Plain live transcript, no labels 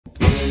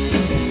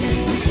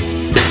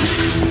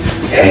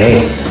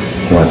Hey,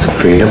 you want some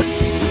freedom?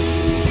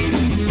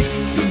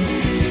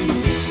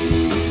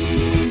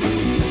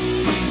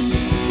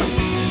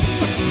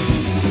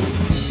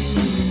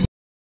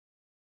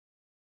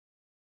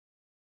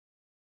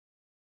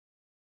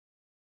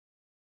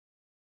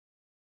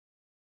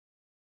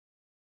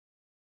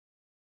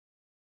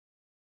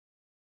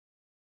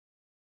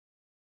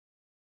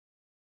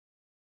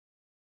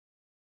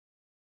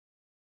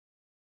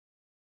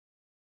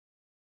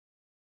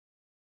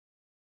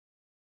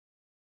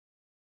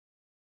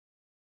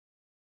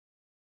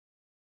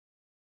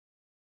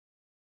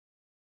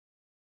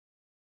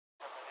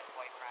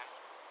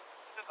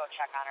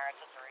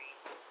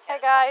 Hey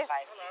guys,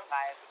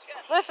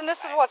 listen,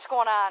 this is what's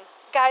going on.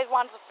 Guy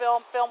wants to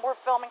film, we're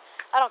filming.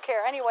 I don't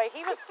care. Anyway,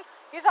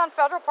 he's on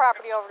federal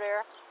property over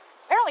there.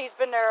 Apparently he's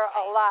been there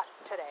a lot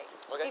today.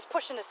 Okay. He's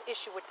pushing this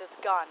issue with this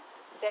gun.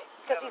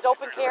 Because he's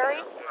open carry.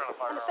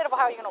 In the state of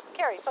Ohio, you can open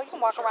carry, so you can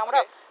walk around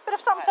without. But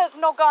if something says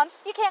no guns,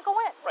 you can't go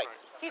in. Right.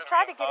 He's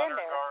tried to get in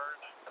there.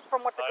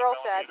 From what the girl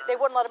said, they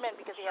wouldn't let him in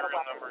because he had a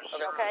weapon.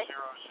 Okay.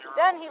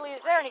 Then he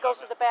leaves there and he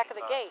goes to the back of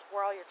the gate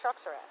where all your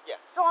trucks are at. Yeah.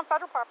 Still on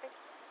federal property,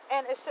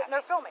 and is sitting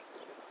there filming.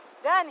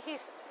 Then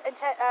he's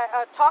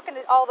talking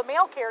to all the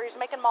mail carriers,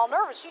 making them all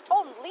nervous. She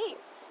told him, leave.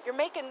 You're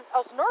making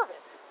us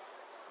nervous.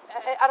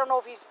 I don't know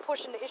if he's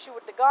pushing the issue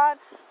with the gun,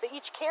 but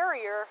each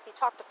carrier, he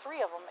talked to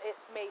 3 of them, it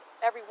made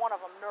every one of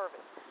them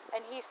nervous.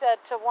 And he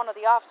said to one of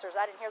the officers,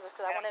 I didn't hear this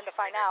because I went in to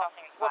find out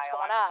what's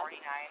going on.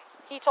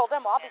 He told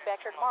them, well, I'll be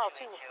back here tomorrow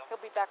too.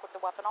 He'll be back with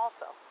the weapon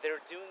also.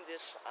 They're doing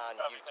this on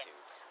YouTube.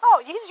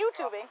 Oh, he's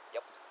YouTubing.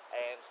 Yep.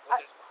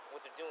 And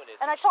what they're doing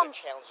is they're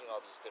challenging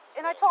all these different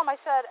things. I told him, I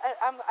said,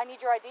 I need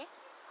your ID.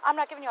 I'm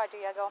not giving you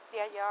ID. I go,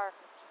 yeah, you are.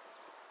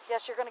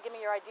 Yes, you're going to give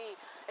me your ID.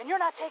 And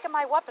you're not taking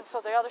my weapon. So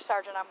the other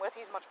sergeant I'm with,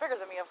 he's much bigger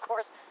than me, of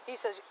course. He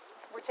says,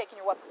 we're taking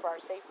your weapon for our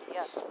safety.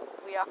 Yes,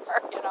 we are,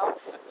 you know.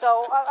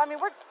 So, I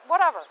mean, we're,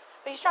 whatever.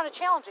 But he's trying to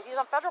challenge it.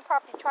 He's on federal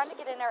property, trying to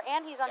get in there,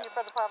 and he's on your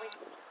federal property,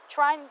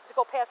 trying to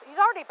go past. He's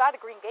already by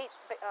the green gates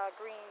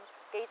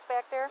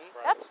back there.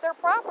 Right. That's their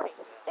property.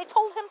 They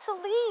told him to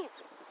leave.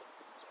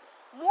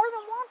 More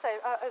than once,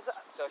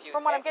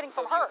 from what I'm getting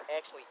from her. He was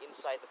actually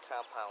inside the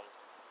compound.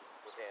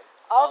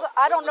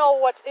 I don't know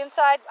what's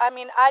inside. I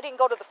mean, I didn't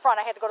go to the front.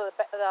 I had to go to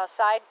the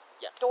side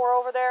door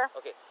over there.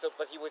 Okay, so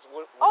but he was.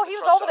 Oh, he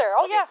was over there.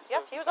 Oh, yeah,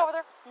 yeah, he was over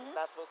there. He's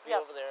not supposed to be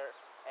over there.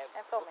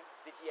 And filming.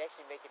 Did he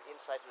actually make it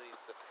inside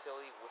the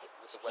facility with the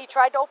weapon? He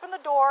tried to open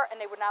the door,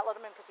 and they would not let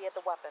him in because he had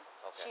the weapon.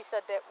 Okay. She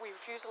said that we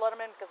refused to let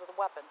him in because of the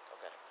weapon.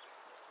 Okay.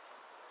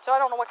 So I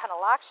don't know what kind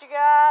of locks you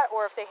got,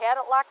 or if they had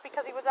it locked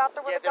because he was out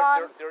there with a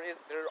gun.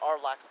 There are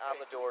locks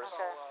on the doors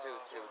to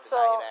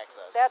deny him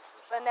access.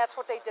 That's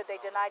what they did. They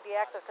denied the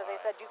access because they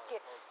said you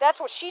can't.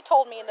 That's what she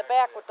told me in the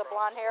back with the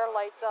blonde hair,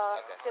 light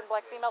skin,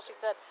 black female. She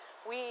said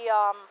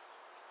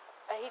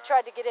he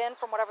tried to get in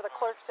from whatever the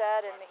clerk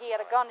said, and he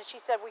had a gun, and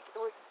she said we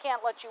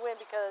can't let you in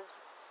because,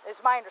 it's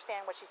my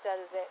understanding what she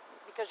said is that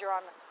because you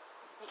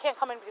can't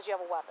come in because you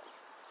have a weapon,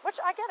 which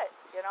I get it,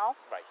 you know.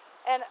 Right.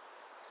 And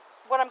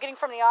what I'm getting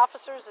from the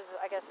officers is,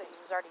 I guess he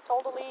was already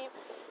told to leave.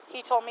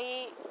 He told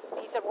me,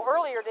 he said, well,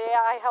 earlier today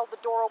I held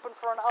the door open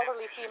for an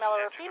elderly female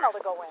or a female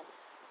to go in.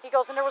 He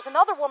goes, and there was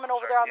another woman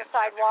over there on the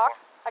sidewalk.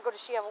 I go,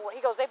 does she have a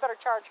weapon? He goes, they better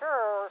charge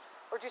her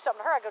or do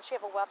something to her. I go, does she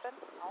have a weapon?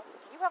 No,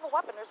 you have a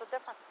weapon. There's a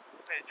difference.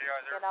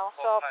 You know,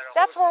 so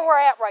that's where we're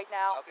at right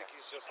now. I think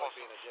he's just like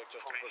being a dick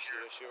just to push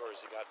the issue, or has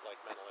he got like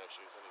mental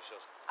issues and he's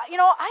just... You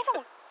know,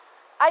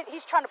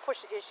 he's trying to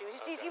push the issue. He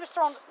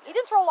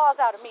didn't throw laws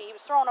out at me. He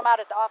was throwing them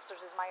out at the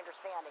officers, is my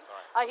understanding.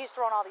 Right. He's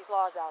throwing all these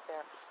laws out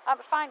there.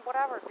 Fine,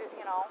 whatever,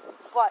 you know.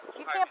 But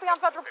you can't be on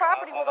federal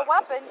property with a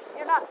weapon.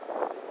 You're not.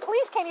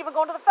 Police can't even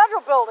go into the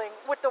federal building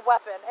with the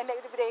weapon, and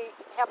they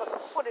have us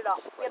put it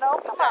up. You know,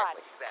 come on.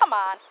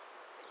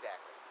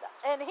 Exactly.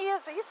 And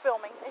he's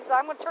filming. He said,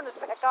 I'm going to turn this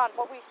back on,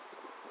 but we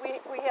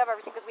have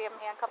everything because we have him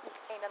handcuffed and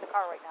detained in the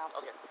car right now.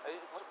 Okay.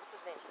 What's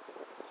his name?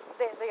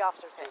 The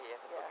officer's name.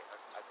 Yes. Yeah.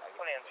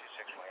 Okay.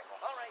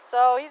 All right.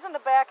 So he's in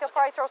the back. He'll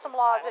probably throw some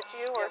laws at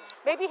you, or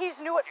maybe he's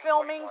new at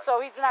filming,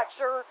 so he's not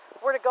sure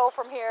where to go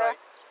from here.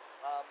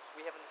 Right.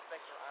 We have an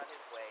inspector on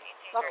his way.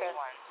 Okay.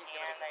 He's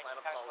going to make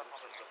the final call in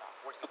terms of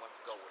where he wants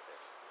to go with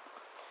this.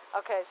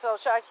 Okay, so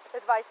should I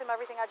advise him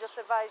everything I just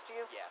advised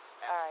you? Yes.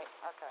 All right.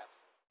 Okay.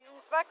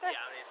 Inspector? Yeah,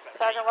 I'm the inspector.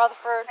 Sergeant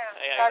Rutherford,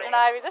 Hey, Sergeant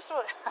Ivy. This is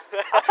what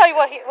I'll tell you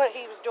what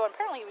he was doing.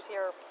 Apparently he was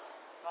here,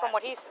 from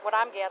what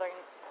I'm gathering,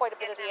 quite a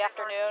bit of the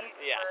afternoon.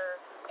 Yeah.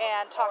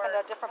 And talking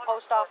to different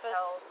post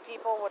office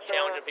people with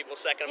challenging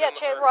people's Second Amendment.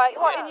 Amendment. Right.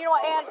 Well, and you know,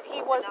 and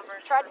he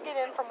tried to get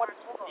in from what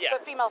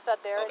the female said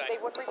there, and Okay. they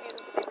wouldn't refuse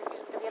him. They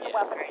refused him because he had the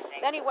weapon.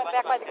 Then he went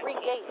back by the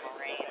green gates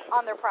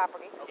on their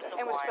property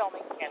and was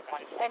filming,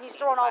 and he's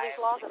throwing all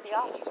these laws at the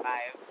officers.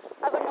 I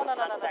was like, no.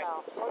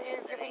 Well,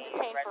 you're being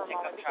detained for a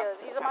moment because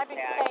am I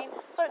being detained?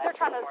 So he's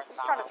trying to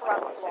throw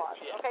out these laws.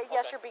 Okay,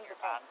 yes, you're being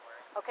detained.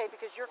 Okay,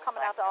 because you're coming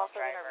out to also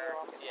interview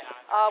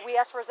him. We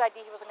asked for his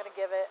ID. He wasn't going to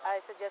give it.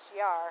 I said, yes, you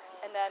are.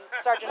 And then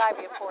Sergeant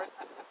Ivy, of course,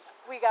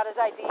 we got his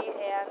ID,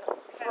 and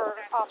for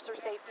officer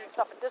safety and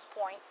stuff at this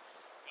point,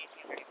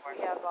 We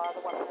have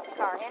the weapon in the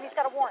car, and he's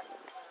got a warrant.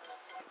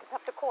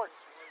 Contempt of court.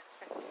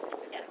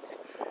 Yes.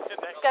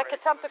 He's got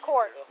contempt of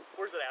court.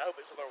 Where's it at? I hope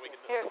it's somewhere we can.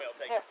 Here, Somebody will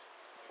take here. it.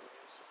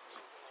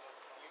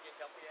 Union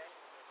Company,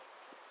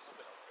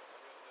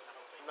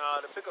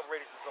 Nah, the pickup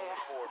radius is only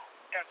 4.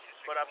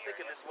 But I'm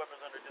thinking this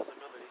weapon's under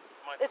disability.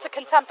 It's a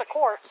contempt of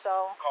court,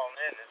 so. Calling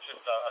in, it's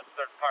just a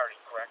third party,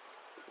 correct?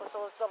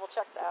 So let's double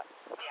check that.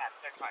 Yeah,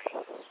 third party.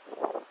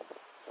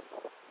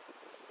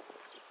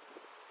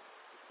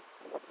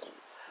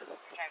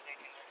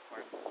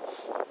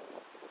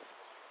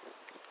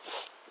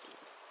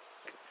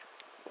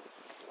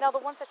 Now, the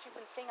ones that you've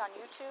been seeing on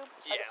YouTube,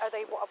 are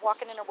they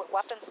walking in there with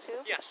weapons too?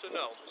 Yeah, so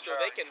no. So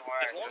they can,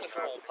 as long as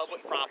they're on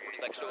public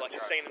property, like so like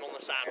standing on the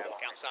sidewalk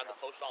outside the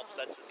post office,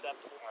 that's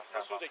susceptible.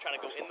 As soon as they try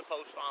to go in the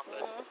post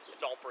office,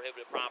 it's all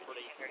prohibited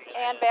property.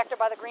 And back there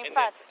by the green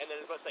fence. And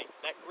then, as I say,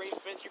 that green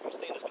fence, you can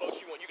stand as close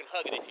as you want. You can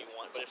hug it if you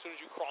want, but as soon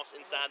as you cross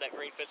inside that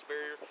green fence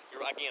barrier,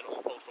 you're again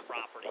on postal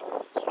property.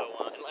 So,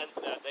 and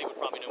they would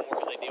probably know more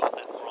because they deal with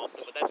that more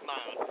often. But that's my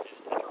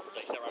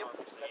interpretation.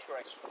 That's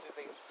correct. Since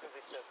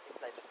they stood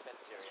inside the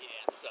fence area.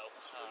 Yeah. So.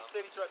 He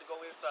said he tried to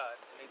go inside,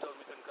 and they told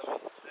him he couldn't come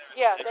in.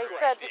 Yeah, they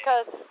said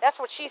because that's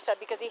what she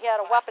said because he had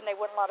a weapon, they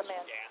wouldn't let him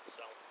in. Yeah.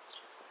 So.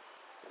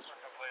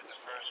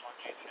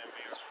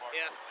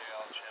 Yeah.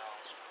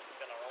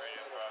 Got our own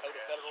code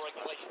of federal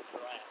regulations for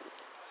that.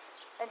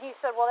 And he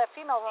said, well, that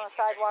female's on the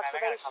sidewalk, so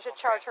they should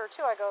charge her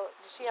too. I go,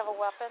 does she have a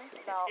weapon?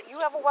 No. You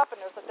have a weapon,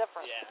 there's a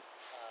difference.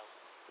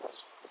 Yeah.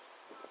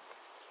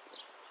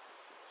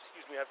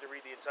 Excuse me, I have to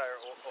read the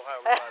entire Ohio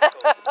Revised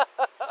Code.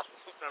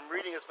 I'm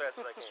reading as fast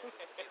as I can.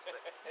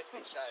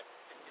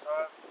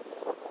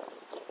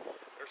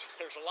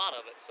 There's a lot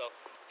of it, so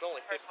it's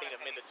only 15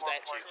 amended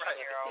statutes.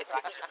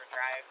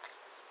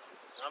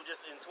 I'm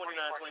just in 29,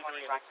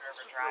 23, and it's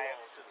super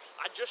long too.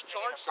 I just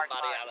charged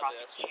somebody out of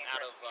this, out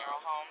of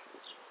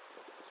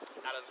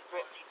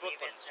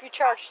Brooklyn. You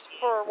charged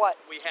for what?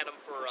 We had them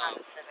for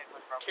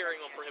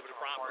carrying on prohibited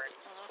property.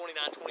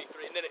 29,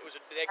 23, and then it was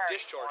a neg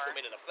discharge, so it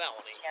made it a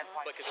felony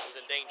because it was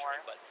endangering.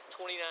 But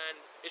 29,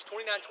 it's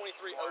 29,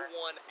 23,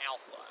 01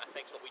 Alpha. I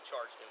think is what we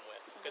charged him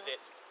with because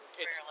it's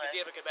is he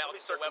ever about Let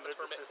me so weapons circumvent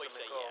the permit? system Please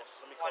say and call. yes.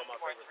 Let me call my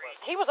favorite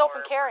class. He was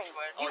open carrying.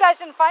 You guys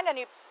didn't find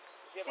any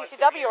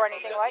CCW or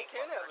anything, right? He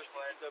can have a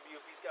CCW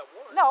if he's got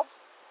one. No.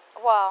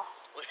 Well,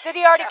 did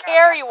he already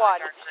carry one?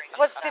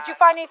 Did you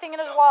find anything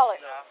in his wallet?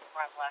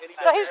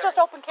 So he was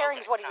just open carrying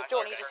is what he was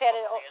doing. He just had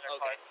it,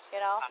 Okay. you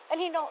know. And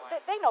they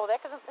know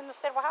that because in the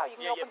state of Ohio you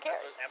can open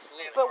carry.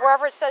 Absolutely. But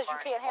wherever it says you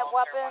can't have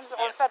weapons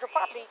or on federal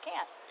property, you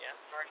can't. Yeah.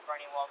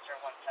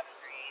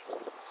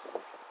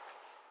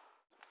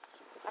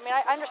 I mean,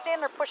 I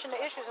understand they're pushing the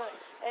issues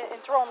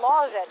and throwing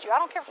laws at you. I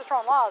don't care if they're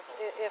throwing laws.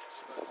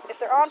 If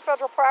they're on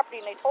federal property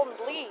and they told them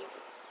to leave.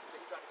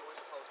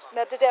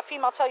 Now, did that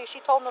female tell you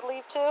she told them to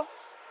leave too?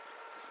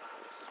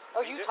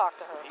 Oh, you talked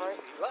to her, right?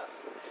 He left,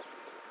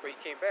 but he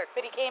came back.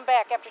 But he came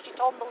back after she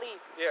told him to leave.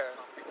 Yeah,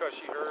 because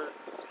he heard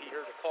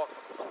the call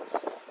come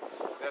across.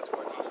 That's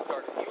when he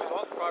started. He was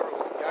on the property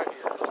when we got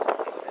here,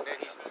 and then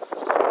he started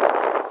talking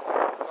to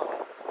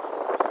us.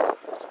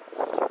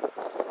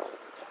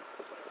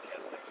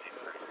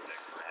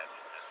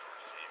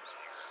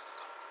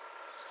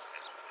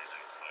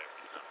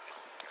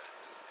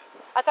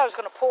 I thought it was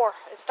going to pour.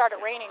 It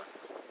started raining.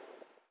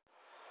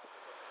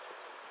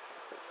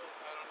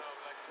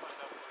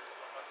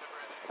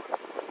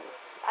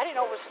 I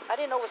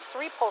didn't know it was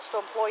 3 postal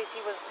employees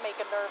he was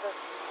making nervous.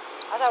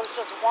 I thought it was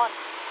just one.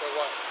 For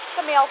what?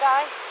 The mail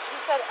guy. She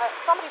said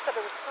somebody said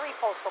there was 3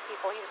 postal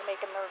people he was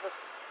making nervous.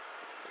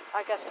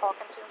 I guess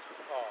talking to.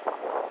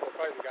 Oh,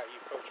 probably the guy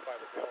you approached by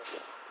the mail,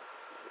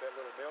 that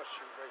little mail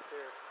chute right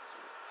there,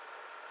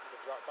 the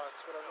drop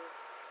box, whatever.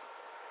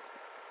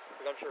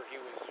 Because I'm sure he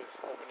was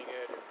just opening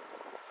it and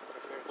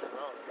next thing he turned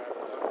around, the guy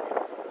was out.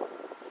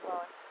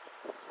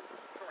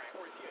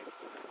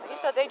 He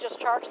said they just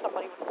charged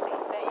somebody with the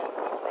same thing.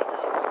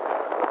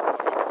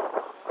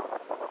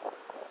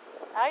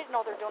 I didn't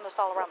know they're doing this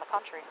all around the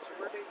country. So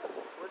where did they take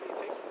him? Where did they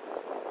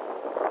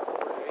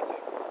take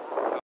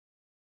him?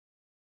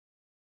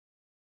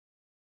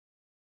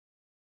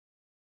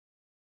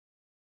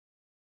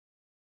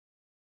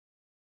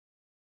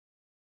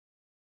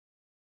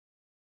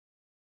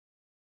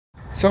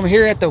 So I'm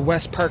here at the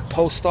West Park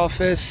Post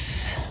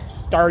Office.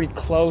 It's already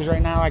closed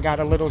right now. I got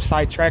a little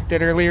sidetracked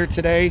earlier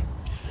today.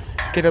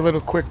 Get a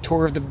little quick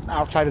tour of the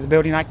outside of the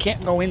building. I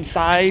can't go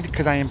inside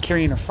because I am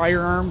carrying a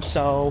firearm,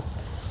 so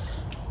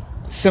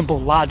simple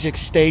logic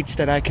states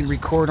that I can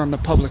record on the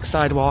public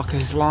sidewalk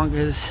as long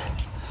as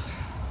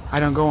I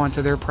don't go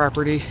onto their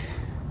property.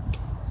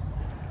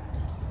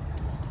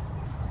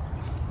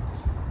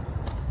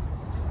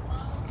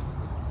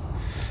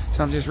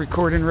 So I'm just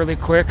recording really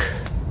quick.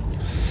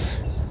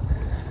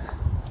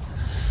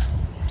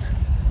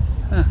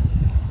 Huh.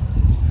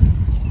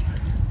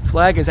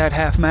 Flag is at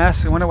half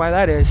mast. I wonder why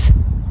that is.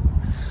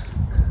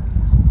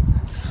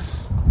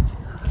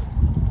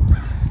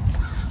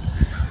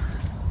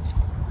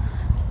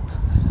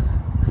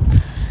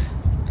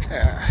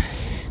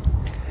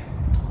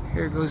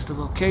 Here goes the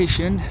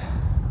location.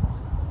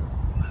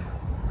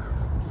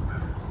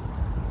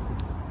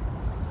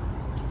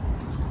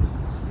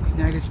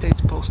 United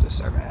States Postal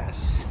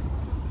Service.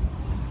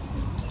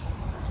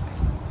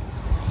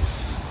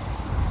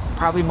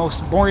 Probably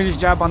most boringest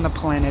job on the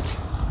planet.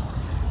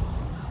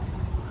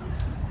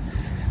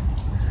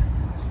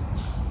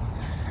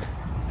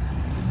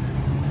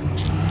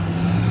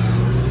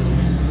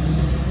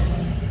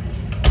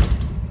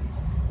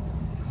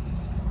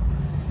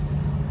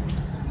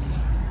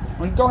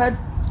 Well, go ahead.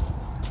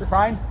 You're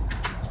fine.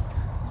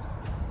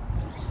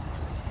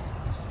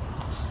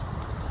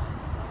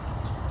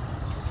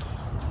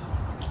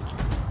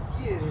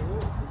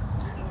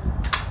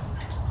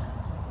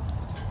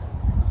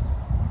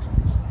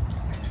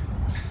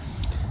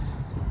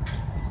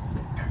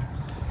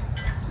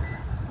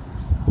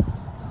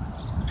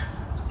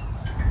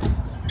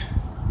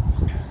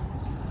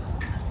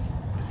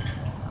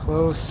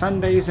 Closed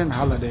Sundays and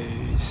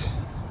holidays.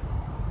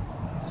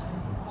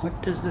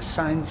 What does the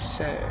sign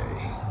say?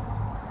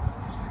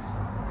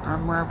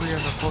 Armed robbery of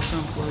a postal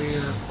employee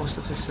or a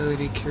postal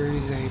facility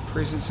carries a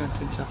prison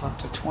sentence of up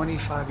to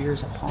 25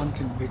 years upon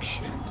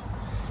conviction.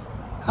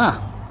 Huh.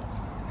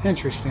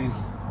 Interesting.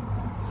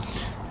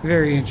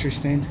 Very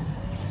interesting.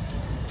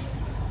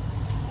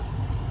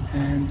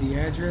 And the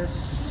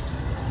address.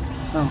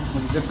 Oh,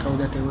 the zip code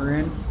that they were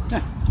in.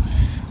 Yeah.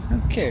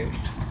 Okay.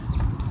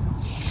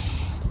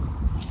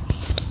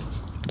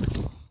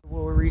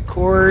 We'll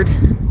record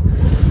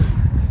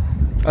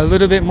a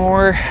little bit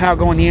more. I'll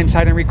go on the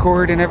inside and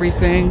record and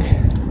everything.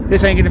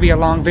 This ain't gonna be a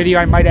long video.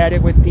 I might add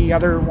it with the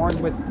other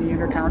one with the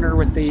intercounter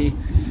with the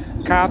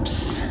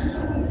cops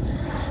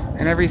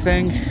and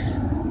everything.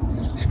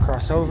 Just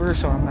cross over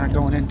so I'm not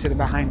going into the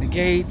behind the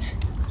gate.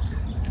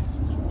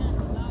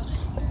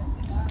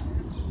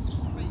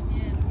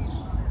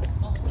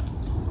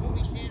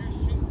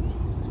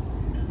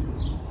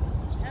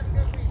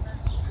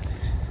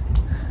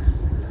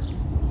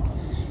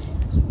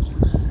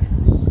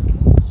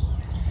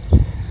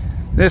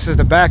 This is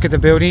the back of the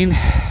building.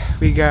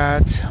 We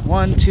got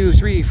 1, 2,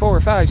 3, 4,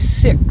 5,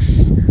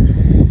 6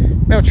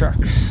 mail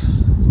trucks.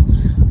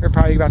 They're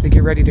probably about to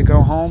get ready to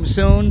go home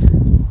soon.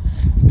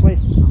 The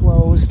place is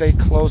closed. They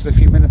closed a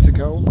few minutes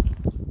ago.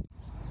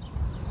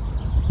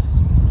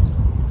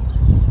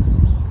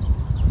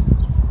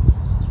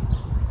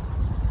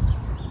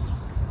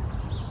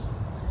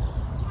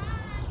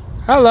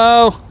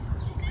 Hello.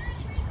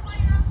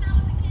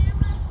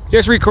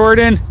 Just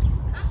recording.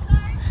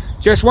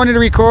 Just wanted to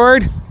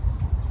record.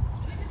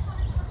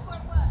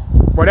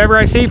 Whatever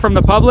I see from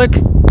the public.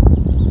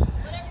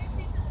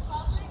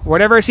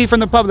 Whatever I see from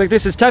the public.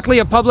 This is technically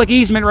a public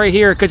easement right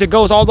here because it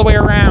goes all the way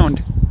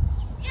around.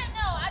 Yeah,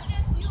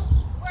 no, you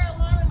were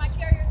alarming my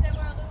carriers that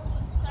were a little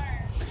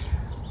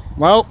concerned.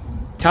 Well,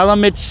 tell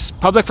them it's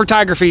public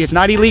photography. It's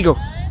not illegal.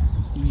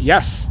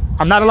 Yes.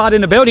 I'm not allowed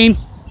in the building.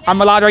 Yeah,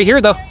 I'm allowed right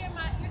here though.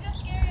 You're just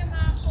scaring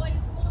my employees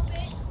a little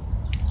bit.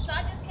 So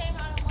I just came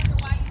out and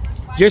wondered why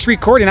you were just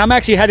recording. I'm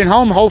actually heading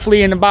home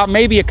hopefully in about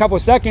maybe a couple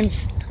of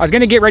seconds. I was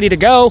going to get ready to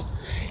go.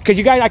 Because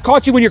you guys, I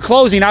caught you when you're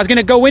closing. I was going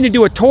to go in and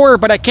do a tour,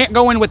 but I can't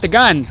go in with the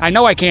gun. I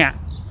know I can't.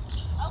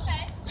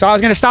 Okay. So I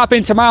was going to stop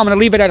in tomorrow. I'm going to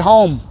leave it at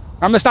home. I'm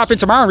going to stop in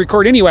tomorrow and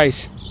record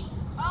anyways. Okay,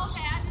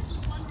 I just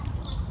was wondering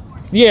what you were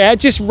recording. Yeah,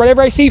 it's just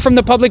whatever I see from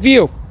the public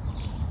view.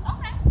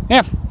 Okay.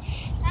 Yeah.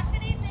 Have a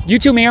good evening. You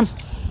too, ma'am.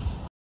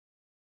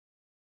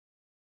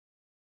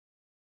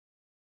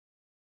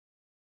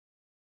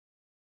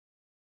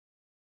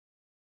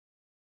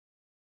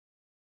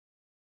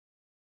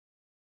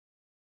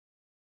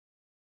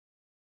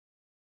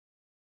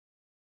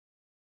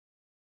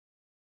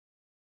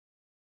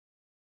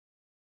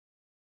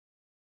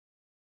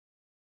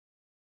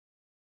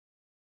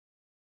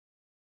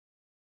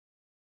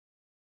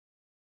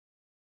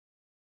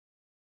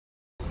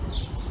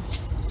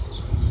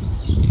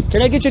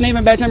 Can I get your name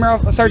and badge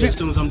number, Sergeant? As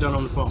soon as I'm done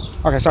on the phone.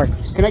 Okay, sorry.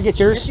 Can I get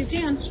yours? Yes, you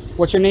can.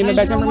 What's your name and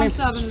badge number, ma'am?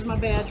 9017 is my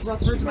badge.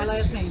 Rutherford's my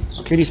last name.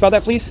 Okay, can you spell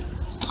that, please?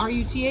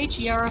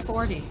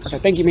 RUTHERFORD. Okay,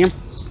 thank you, ma'am.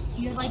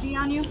 Do you have ID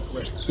on you?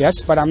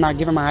 Yes, but I'm not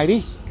giving my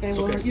ID. Okay,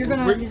 well, Okay. you're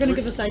gonna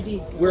give us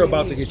ID. We're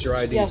about to get your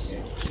ID. Yes.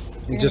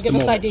 In You're just a give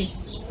us moment. ID.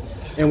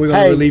 And we're going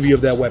to Hey. relieve you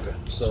of that weapon.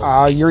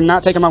 So You're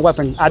not taking my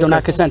weapon. I do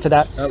not consent to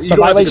that. you It's a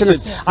don't have to violation.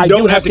 consent. I You do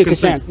don't have to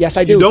consent. Yes,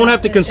 I do. You don't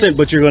have to consent,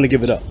 but you're going to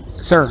give it up.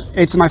 Sir,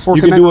 it's my Fourth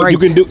You can Amendment do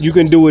it. rights. You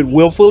can do it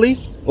willfully,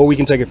 or we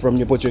can take it from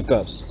you. Put you in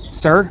cuffs.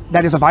 Sir,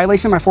 that is a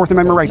violation of my Fourth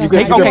Amendment rights. You Okay,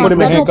 take, You can okay, put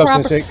him in Federal handcuffs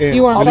and property. take.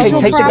 You are okay,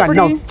 federal take the gun.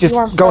 No, property. just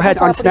You are go ahead,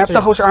 federal unsnap property.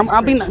 the holster.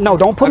 I'm being, no,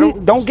 don't put me,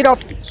 don't get off.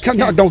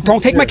 No,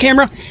 don't take my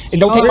camera and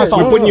don't take my We're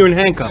phone. putting you in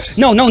handcuffs.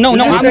 No, I'm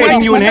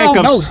putting you in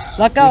handcuffs. No,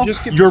 Let go.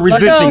 You're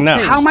resisting now.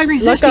 how am I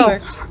resisting? go.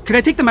 Can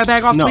I take my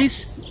bag off, No.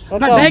 please? Let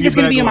My go. bag is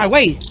Your going to be bag in my off.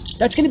 way.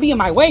 That's going to be in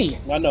my way.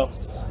 I know.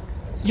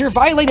 You're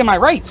violating my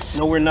rights.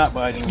 No, we're not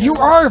violating. You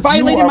are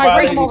violating my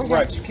rights.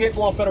 Rights. You can't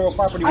go on federal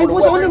property. I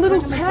was on the little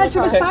pads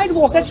of a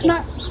sidewalk. That's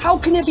not. How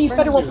can it be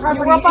federal property?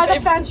 You were up by the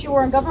fence. You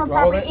were on government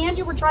property, and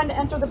you were trying to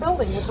enter the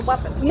building with the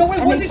weapon. No,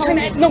 I wasn't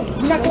trying to. No,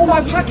 you're not going in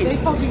my pocket. They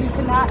told you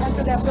cannot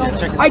enter that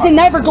building. I did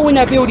never go in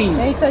that building.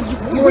 They said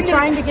you were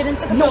trying to get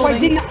into the building. No, I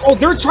didn't. Oh,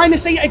 they're trying to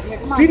say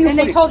video and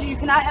they footage. told you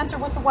cannot enter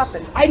with the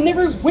weapon. I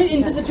never went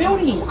into the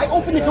building. I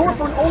opened the door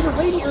for an older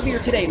lady earlier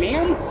today,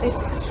 man.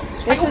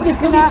 They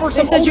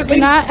said you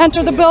cannot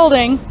enter the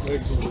building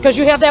because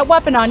you have that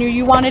weapon on you.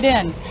 You want it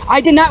in.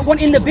 I did not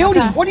want in the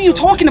building. Okay. What are you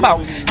talking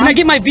about? Can I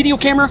get my video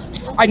camera?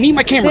 I need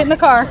my camera. Sit in the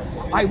car.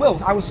 I will.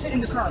 I will sit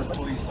in the car.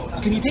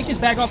 Can you take this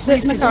bag off,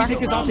 please? Can you take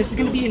this off? This is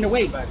going to be in the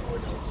way.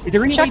 Is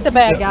there any Check the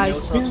bag,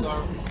 guys. On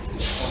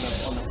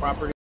the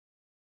property.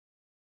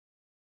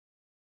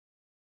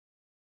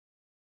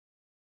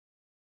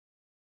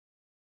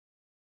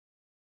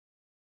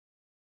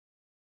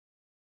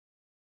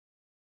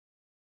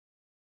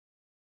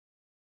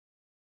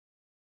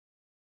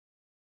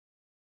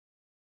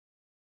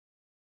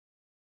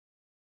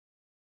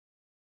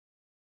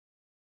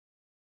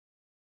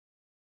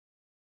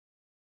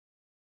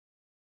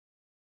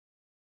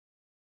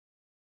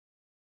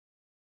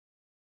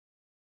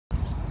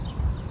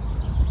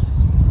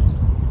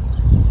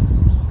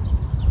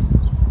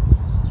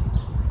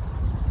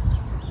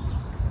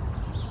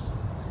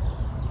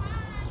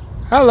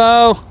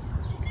 Hello.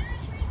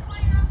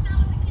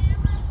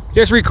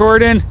 Just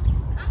recording.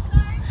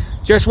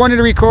 Just wanted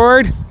to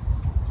record.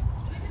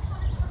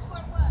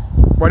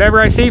 Whatever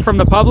I see from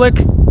the public.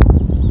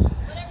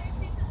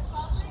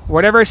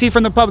 Whatever I see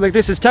from the public.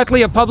 This is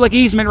technically a public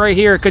easement right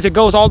here because it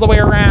goes all the way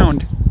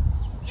around.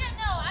 Yeah,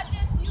 no,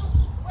 you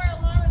were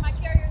alarming my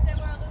carriers. They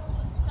were a little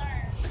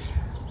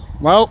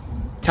concerned. Well,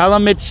 tell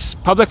them it's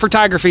public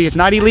photography. It's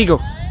not illegal.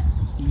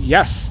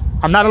 Yes.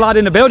 I'm not allowed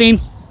in the building.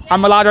 Yeah,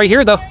 I'm allowed right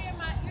here though.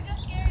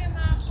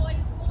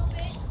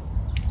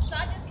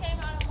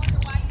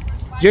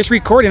 Just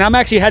recording. I'm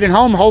actually heading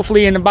home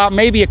hopefully in about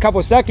maybe a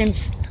couple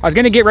seconds. I was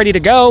gonna get ready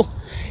to go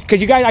because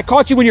you guys, I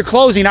caught you when you're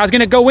closing. I was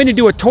gonna go in and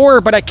do a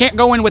tour, but I can't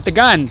go in with the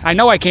gun. I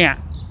know I can't.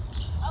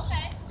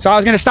 Okay. So I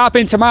was gonna stop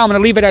in tomorrow. I'm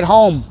gonna leave it at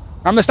home.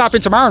 I'm gonna stop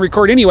in tomorrow and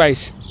record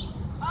anyways. Okay,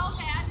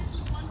 I just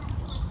was wondering if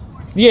you were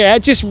recording. Yeah,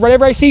 it's just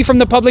whatever I see from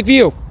the public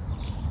view. Okay.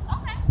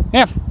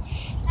 Yeah. Have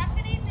a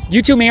good evening.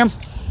 You too, ma'am.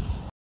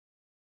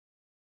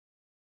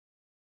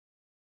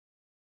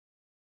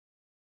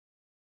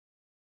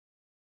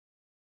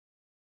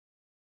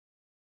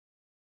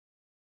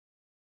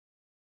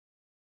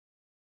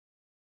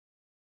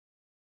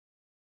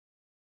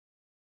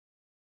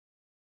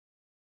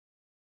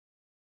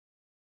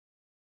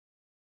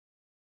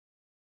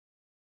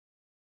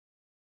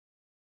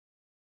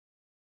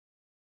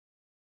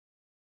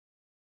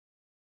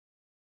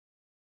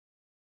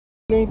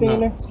 Anything in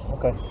there?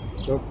 Okay.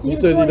 So you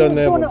said he doesn't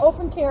have doing one. an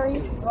open carry,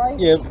 right?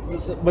 Yeah,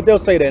 but they'll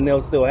say that and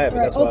they'll still have it.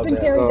 Right, That's what I was open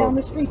asking. carry down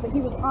the street, but he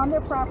was on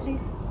their property.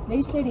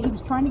 They stated he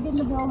was trying to get in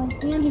the building,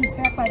 and he was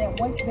back by that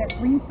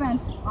green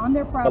fence on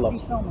their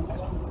property filming.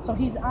 So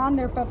he's on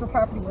their federal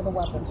property with a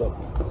weapon.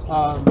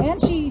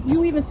 And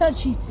you even said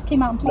she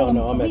came out and told him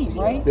to leave,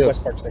 right? Yes.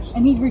 West Park Station.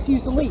 And he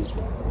refused to leave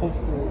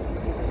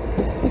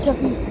because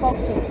he spoke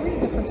to 3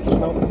 different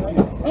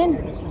people. And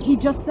he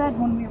just said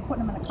when we were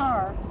putting him in a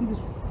car, he was.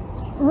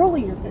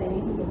 Earlier today,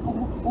 he was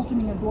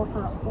opening a door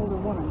for an older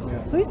woman.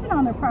 Yeah. So he's been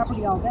on their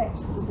property all day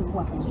with his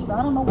weapon. So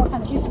I don't know what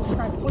kind of issue he's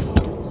trying to push.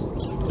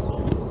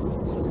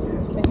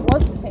 But he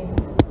was detained.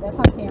 That's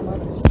on camera.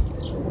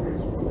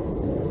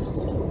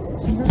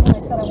 And here's when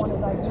I said I want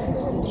his ID.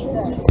 He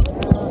said,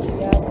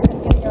 yeah, I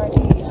couldn't get your ID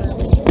or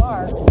who you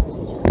are.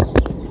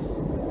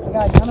 I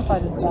gotta identify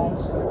this guy.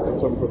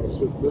 Something for this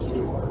week.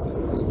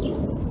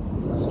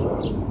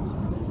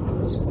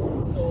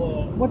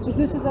 What is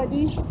this his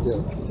ID? Yeah.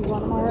 You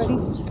want him already?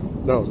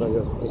 No, not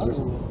yet. I'm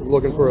just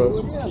looking for a.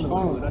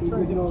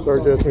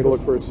 Sarge asked me to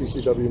look for a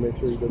CCW, make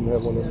sure he didn't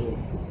have one in here.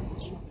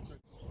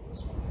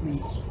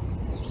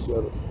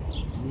 Got it.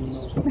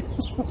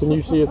 Can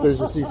you see if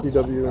there's a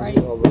CCW in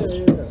here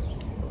already? Yeah.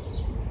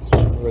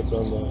 Right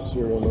on the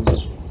serial number.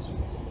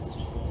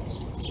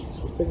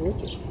 Just take a look.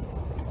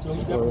 So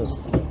he's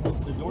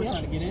the door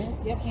trying to get in?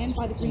 Yep, and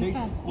by the green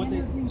fence.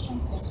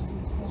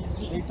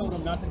 They told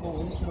him not to go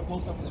into the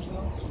post office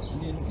himself,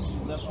 and then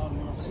he left on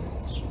the there.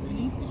 Then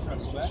he tried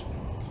to go back. I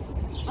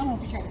don't know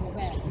if he tried to go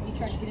back. He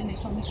tried to get in. They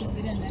told him he couldn't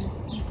get in. Then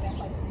he's back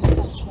by the green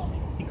fence.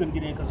 He couldn't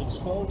get in because it was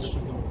closed, or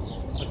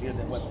because he had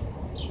that weapon?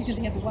 Because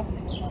he had the weapon.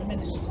 They wouldn't let him in.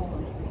 They told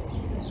him.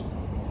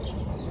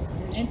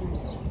 And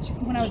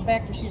when I was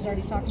back there, she was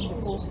already talking to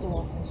the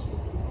Postal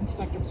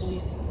inspector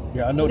police.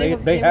 Yeah, I know so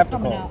they have to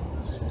call. Out.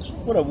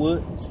 What up,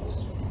 Wood?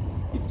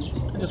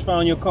 I just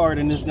found your card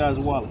in this guy's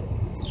wallet.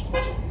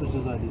 What's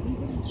his ID?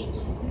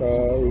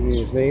 We need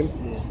his name.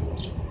 Yeah.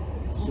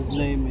 His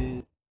name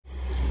is.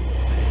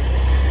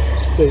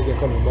 Say he's gonna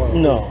come tomorrow.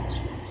 No.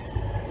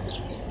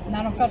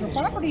 Not on federal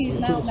properties.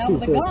 Now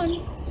with a gun.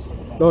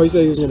 No, he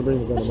said he was gonna bring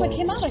the gun That's tomorrow. what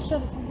came out. I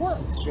said, what?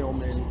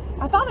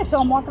 I thought I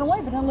saw him walking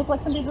away, but then it looked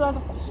like somebody was out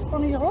the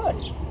front of your hood.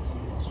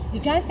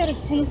 You guys got to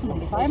tame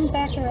somebody. If I'm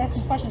back there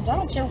asking questions, I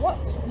don't care what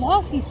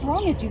laws he's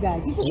throwing at you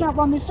guys. He does not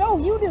run the show.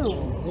 You do.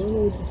 I don't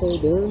know what you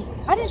told Darren.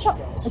 I didn't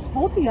tell. It's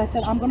both of you. I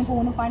said I'm going to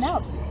go in and find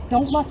out.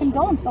 Don't let him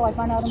go until I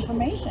find out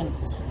information.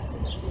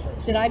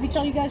 Did Ivy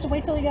tell you guys to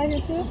wait till he got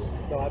here too?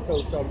 No, I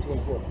told Charlie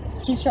 24.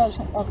 He's Charles.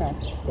 Okay.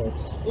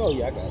 Oh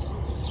yeah, I got it.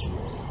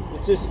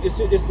 It's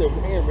the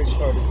handwritten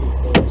card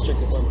that's check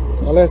this out.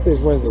 My last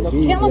day's Wednesday.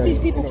 You can't let these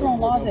people throwing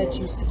laws at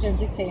you sit there and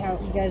dictate how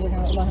you guys are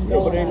going to let him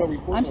go. Yeah, no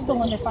I'm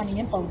still in there finding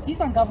info.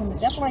 He's on government.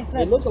 That's what I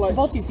said. Like,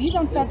 both of you. If he's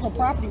on federal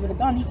property with a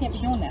gun, he can't be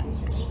doing that.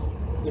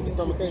 Is it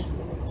from a case?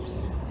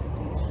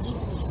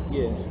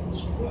 Yeah.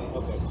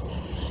 Okay.